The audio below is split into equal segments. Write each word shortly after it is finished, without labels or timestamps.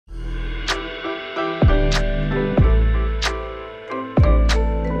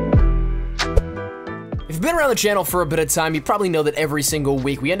you've been around the channel for a bit of time, you probably know that every single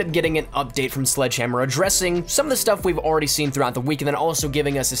week we end up getting an update from Sledgehammer addressing some of the stuff we've already seen throughout the week and then also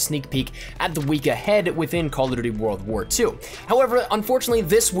giving us a sneak peek at the week ahead within Call of Duty World War II. However, unfortunately,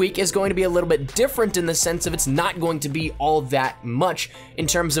 this week is going to be a little bit different in the sense of it's not going to be all that much in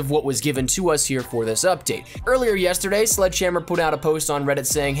terms of what was given to us here for this update. Earlier yesterday, Sledgehammer put out a post on Reddit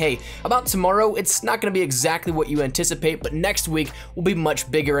saying, hey, about tomorrow, it's not going to be exactly what you anticipate, but next week will be much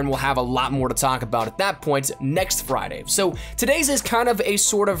bigger and we'll have a lot more to talk about at that point next Friday. So today's is kind of a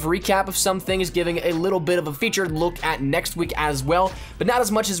sort of recap of some things, giving a little bit of a featured look at next week as well, but not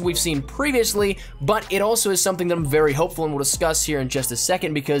as much as we've seen previously, but it also is something that I'm very hopeful and we'll discuss here in just a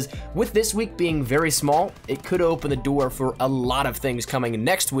second, because with this week being very small, it could open the door for a lot of things coming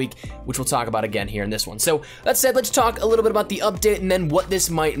next week, which we'll talk about again here in this one. So that said, let's talk a little bit about the update and then what this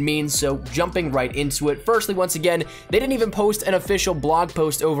might mean. So jumping right into it, firstly, once again, they didn't even post an official blog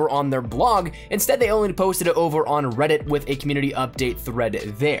post over on their blog. Instead, they only posted it over on Reddit with a community update thread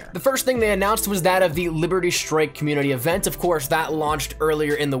there. The first thing they announced was that of the Liberty Strike community event. Of course, that launched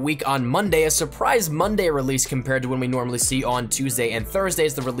earlier in the week on Monday, a surprise Monday release compared to when we normally see on Tuesday and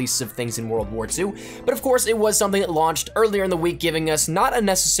Thursdays the release of things in World War II. But of course, it was something that launched earlier in the week, giving us not a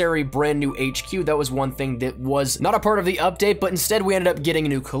necessary brand new HQ. That was one thing that was not a part of the update, but instead we ended up getting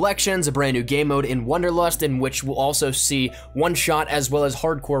new collections, a brand new game mode in Wonderlust, in which we'll also see one shot as well as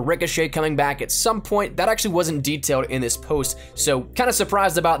hardcore ricochet coming back at some point. That actually wasn't detailed in this post, so kind of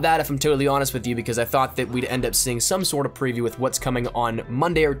surprised about that if I'm totally honest with you, because I thought that we'd end up seeing some sort of preview with what's coming on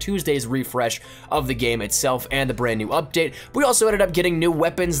Monday or Tuesday's refresh of the game itself and the brand new update. We also ended up getting new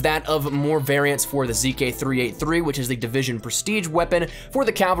weapons, that of more variants for the ZK383, which is the Division Prestige weapon, for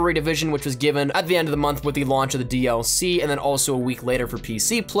the Cavalry Division, which was given at the end of the month with the launch of the DLC, and then also a week later for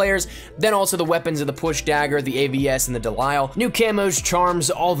PC players. Then also the weapons of the Push Dagger, the AVS, and the Delisle, new camos, charms,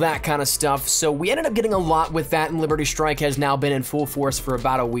 all that kind of stuff. So we ended up getting a lot with that, and Liberty Strike has now been in full force for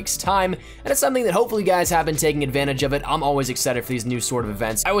about a week's time, and it's something that hopefully you guys have been taking advantage of it. I'm always excited for these new sort of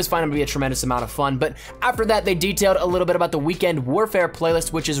events. I always find them to be a tremendous amount of fun. But after that, they detailed a little bit about the Weekend Warfare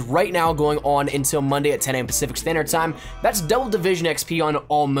playlist, which is right now going on until Monday at 10 a.m. Pacific Standard Time. That's double Division XP on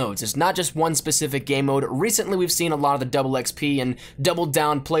all modes. It's not just one specific game mode. Recently, we've seen a lot of the double XP and double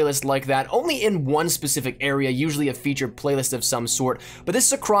down playlists like that, only in one specific area, usually a featured playlist of some sort, but this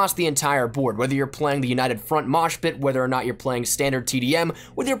is across the entire board, whether you're playing the United Front Mosh Pit, whether or not you're playing standard TDM,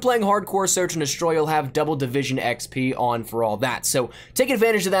 whether you're playing hardcore Search and Destroy, you'll have double Division XP on for all that. So take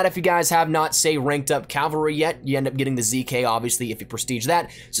advantage of that if you guys have not, say, ranked up Cavalry yet. You end up getting the ZK, obviously, if you prestige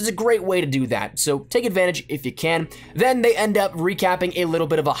that, so it's a great way to do that. So take advantage if you can. Then they end up recapping a little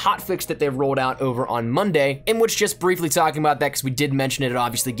bit of a hotfix that they've rolled out over on Monday, in which, just briefly talking about that because we did mention it,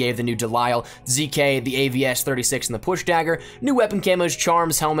 obviously gave the new Delisle, ZK, the AVS 36, and the Push Dagger, new weapon camos,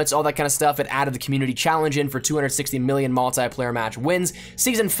 charms, helmets, all that kind of stuff. It added the community challenge in for 260 million multiplayer match wins,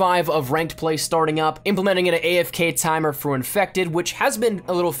 Season 5 of ranked play starting up, implementing an AFK timer for infected, which has been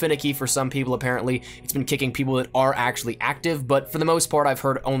a little finicky for some people apparently. It's been kicking people that are actually active, but for the most part I've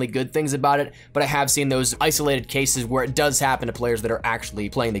heard only good things about it, but I have seen those isolated cases where it does happen to players that are actually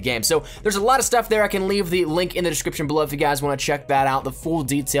playing the game. So there's a lot of stuff there. I can leave the link in the description below if you guys want to check that out, the full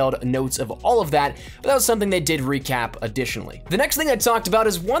detailed notes of all of that, but that was something they did recap additionally. The next thing I talked about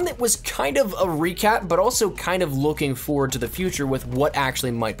is one that was kind of a recap, but also kind of looking forward to the future with what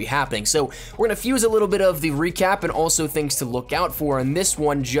actually might be happening. So we're going to fuse a little bit of the recap and also things to look out for in this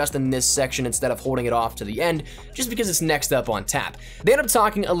one, just in this section, instead of holding it off to the end, just because it's next up on tap. They end up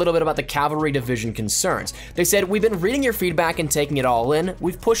talking a little bit about the Cavalry Division concerns. They said, we've been reading your feedback and taking it all in.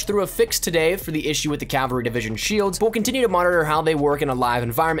 We've pushed through a fix today for the issue with the Cavalry Division shields, but we'll continue to monitor how they work in a live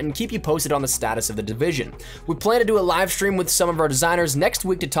environment and keep you posted on the status of the division. We plan to do a live stream with some of our designers next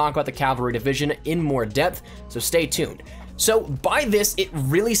week to talk about the Cavalry Division in more depth, so stay tuned. So by this, it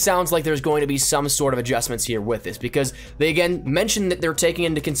really sounds like there's going to be some sort of adjustments here with this, because they again mentioned that they're taking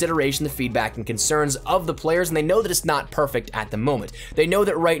into consideration the feedback and concerns of the players, and they know that it's not perfect at the moment. They know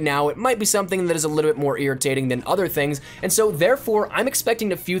that right now it might be something that is a little bit more irritating than other things, and so therefore I'm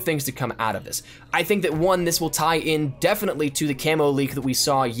expecting a few things to come out of this. I think that one, this will tie in definitely to the camo leak that we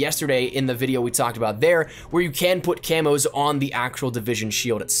saw yesterday in the video we talked about there, where you can put camos on the actual division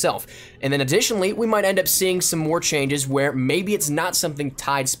shield itself. And then additionally, we might end up seeing some more changes where there. Maybe it's not something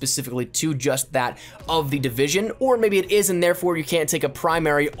tied specifically to just that of the division, or maybe it is and therefore you can't take a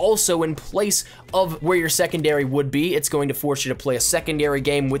primary also in place of where your secondary would be. It's going to force you to play a secondary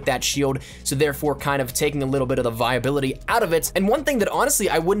game with that shield, so therefore kind of taking a little bit of the viability out of it. And one thing that honestly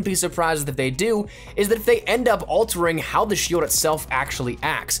I wouldn't be surprised if they do is that if they end up altering how the shield itself actually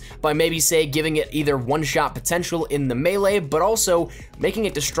acts, by maybe say giving it either one-shot potential in the melee, but also making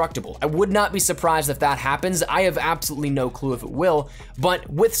it destructible. I would not be surprised if that happens. I have absolutely no clue if it will, but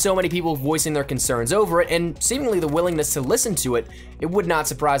with so many people voicing their concerns over it and seemingly the willingness to listen to it, it would not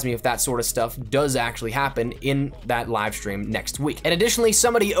surprise me if that sort of stuff does actually happen in that live stream next week. And additionally,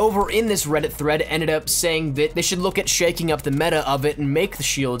 somebody over in this Reddit thread ended up saying that they should look at shaking up the meta of it and make the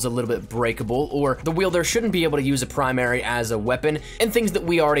shields a little bit breakable, or the wielder shouldn't be able to use a primary as a weapon, and things that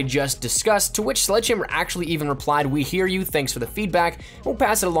we already just discussed, to which Sledgehammer actually even replied, "We hear you, thanks for the feedback, we'll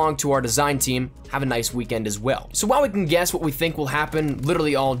pass it along to our design team, have a nice weekend as well." So while we can guess what we think will happen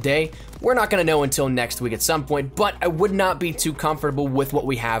literally all day, we're not gonna know until next week at some point, but I would not be too comfortable with what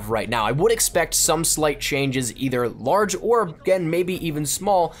we have right now. I would expect some slight changes, either large or again, maybe even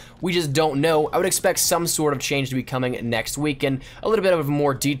small, we just don't know. I would expect some sort of change to be coming next week, and a little bit of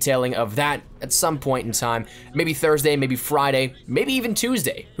more detailing of that at some point in time, maybe Thursday, maybe Friday, maybe even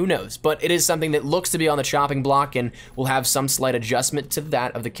Tuesday, who knows? But it is something that looks to be on the chopping block and will have some slight adjustment to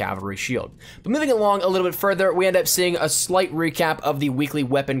that of the cavalry shield. But moving along a little bit further, we end up seeing a slight recap of the weekly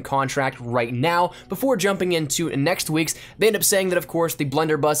weapon contract right now. Before jumping into next week's, they end up saying that of course the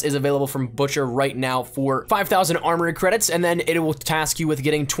blunderbuss is available from Butcher right now for 5,000 armory credits, and then it will task you with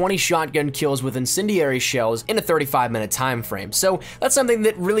getting 20 shotgun kills with incendiary shells in a 35-minute time frame. So that's something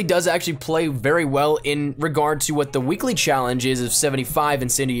that really does actually play very well in regard to what the weekly challenge is of 75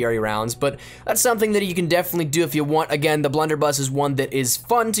 incendiary rounds, but that's something that you can definitely do if you want. Again, the blunderbuss is one that is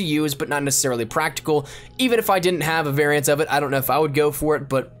fun to use, but not necessarily practical. Even if I didn't have a variant of it, I don't know if I would go for it,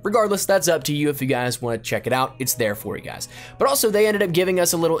 but regardless, that's up to you. If you guys want to check it out, it's there for you guys. But also, they ended up giving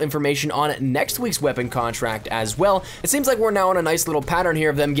us a little information on next week's weapon contract as well. It seems like we're now on a nice little pattern here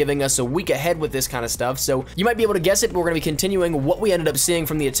of them giving us a week ahead with this kind of stuff, so you might be able to guess it, but we're going to be continuing what we ended up seeing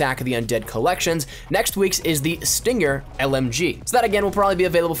from the Attack of the Undead collections. Next week's is the Stinger LMG. So that again will probably be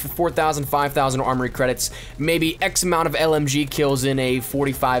available for 4,000, 5,000 armory credits, maybe X amount of LMG kills in a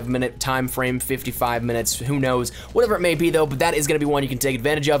 45-minute time frame, 55 minutes, who knows, whatever it may be though, but that is going to be one you can take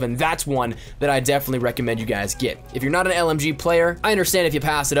advantage of, and that's one that I definitely recommend you guys get. If you're not an LMG player, I understand if you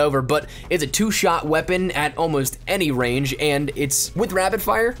pass it over, but it's a 2-shot weapon at almost any range, and it's with rapid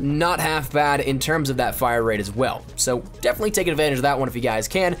fire, not half bad in terms of that fire rate as well. So definitely take advantage of that one if you guys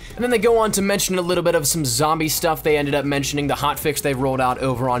can. And then they go on to mention a little bit of some zombie stuff. They ended up mentioning the hotfix they rolled out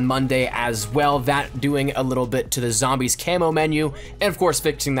over on Monday as well, that doing a little bit to the zombies camo menu, and of course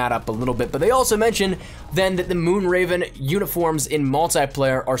fixing that up a little bit. But they also mentioned then that the Moonraven uniforms in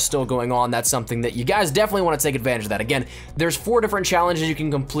multiplayer are still going on. That's something that you guys definitely want to take advantage of that. Again, there's 4 different challenges you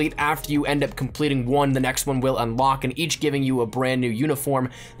can complete. After you end up completing one, the next one will unlock, and each giving you a brand new uniform.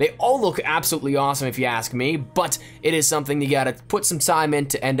 They all look absolutely awesome if you ask me, but it is something you gotta put some time in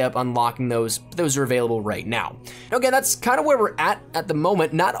to end up unlocking those. Those are available right now. Again, that's kind of where we're at the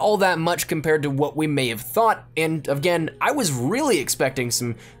moment. Not all that much compared to what we may have thought, and again, I was really expecting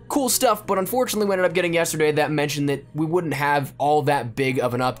some cool stuff, but unfortunately we ended up getting yesterday that mentioned that we wouldn't have all that big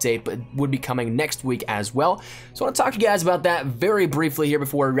of an update, but would be coming next week as well. So I want to talk to you guys about that very briefly here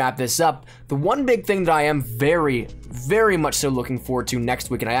before we wrap this up. The one big thing that I am very much so looking forward to next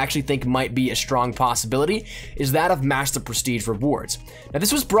week, and I actually think might be a strong possibility, is that of Master Prestige rewards. Now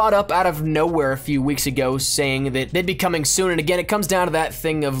this was brought up out of nowhere a few weeks ago, saying that they'd be coming soon, and again it comes down to that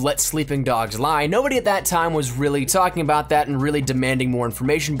thing of let sleeping dogs lie. Nobody at that time was really talking about that and really demanding more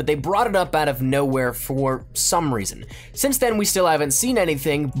information, but they brought it up out of nowhere for some reason. Since then we still haven't seen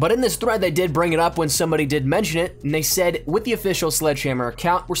anything, but in this thread they did bring it up when somebody did mention it, and they said with the official Sledgehammer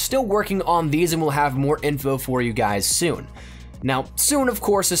account, we're still working on these and we'll have more info for you guys soon. Now, soon, of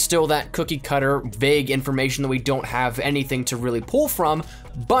course, is still that cookie cutter, vague information that we don't have anything to really pull from,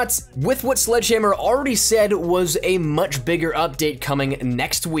 but with what Sledgehammer already said was a much bigger update coming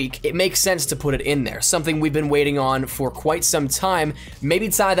next week, it makes sense to put it in there. Something we've been waiting on for quite some time. Maybe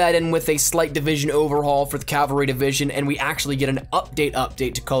tie that in with a slight division overhaul for the Cavalry Division, and we actually get an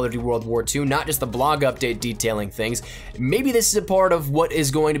update to Call of Duty World War II, not just a blog update detailing things. Maybe this is a part of what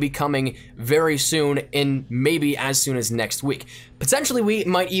is going to be coming very soon, and maybe as soon as next week. Potentially, we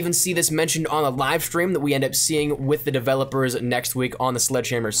might even see this mentioned on a live stream that we end up seeing with the developers next week on the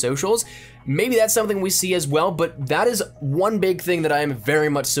Sledgehammer socials. Maybe that's something we see as well, but that is one big thing that I am very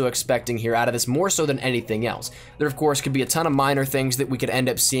much so expecting here out of this, more so than anything else. There, of course, could be a ton of minor things that we could end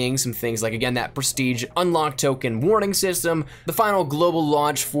up seeing, some things like, again, that Prestige unlock token warning system, the final global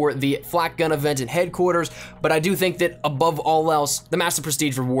launch for the flak gun event in headquarters, but I do think that above all else, the Master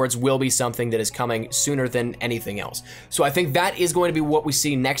Prestige rewards will be something that is coming sooner than anything else. So I think that is going to be what we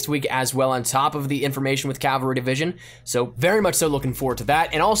see next week as well, on top of the information with Cavalry Division. So very much so looking forward to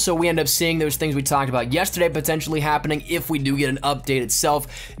that. And also we end up seeing those things we talked about yesterday potentially happening if we do get an update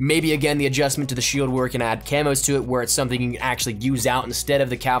itself. Maybe again the adjustment to the shield where we can add camos to it, where it's something you can actually use out instead of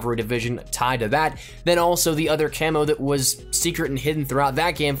the Cavalry Division tied to that. Then also the other camo that was secret and hidden throughout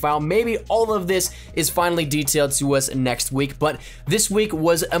that game file. Maybe all of this is finally detailed to us next week, but this week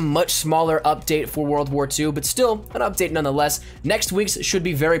was a much smaller update for World War II, but still an update nonetheless. Next week's should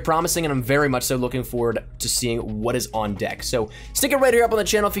be very promising, and I'm very much so looking forward to seeing what is on deck. So stick it right here up on the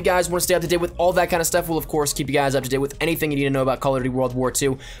channel if you guys want to stay up to date with all that kind of stuff. We'll of course keep you guys up to date with anything you need to know about Call of Duty World War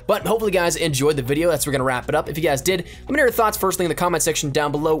II. But hopefully you guys enjoyed the video. That's where we're gonna wrap it up. If you guys did, let me know your thoughts first thing in the comment section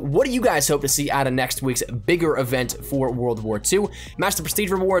down below. What do you guys hope to see out of next week's bigger event for World War II? Master Prestige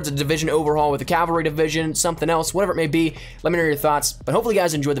rewards, a division overhaul with the Cavalry Division, something else, whatever it may be. Let me know your thoughts. But hopefully you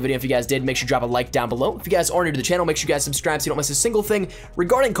guys enjoyed the video. If you guys did, make sure you drop a like down below. If you guys are new to the channel, make sure you guys subscribe so you don't miss a single thing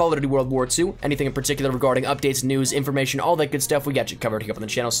regarding Call of Duty World War II. Anything in particular regarding updates, news, information, all that good stuff, we got you covered here up on the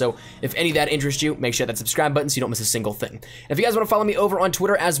channel. So if any of that interests you, make sure that subscribe button so you don't miss a single thing. And if you guys want to follow me over on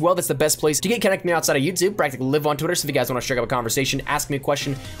Twitter as well, that's the best place to get connected with me outside of YouTube. Practically live on Twitter, so if you guys want to strike up a conversation, ask me a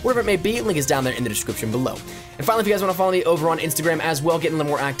question, whatever it may be, link is down there in the description below. And finally, if you guys want to follow me over on Instagram as well, getting a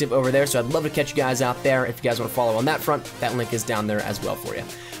little more active over there, so I'd love to catch you guys out there. If you guys want to follow on that front, that link is down there as well for you.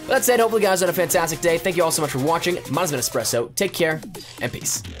 But that said, hopefully you guys had a fantastic day. Thank you all so much for watching. Mine has been Espresso. Take care, and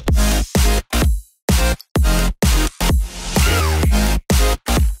peace.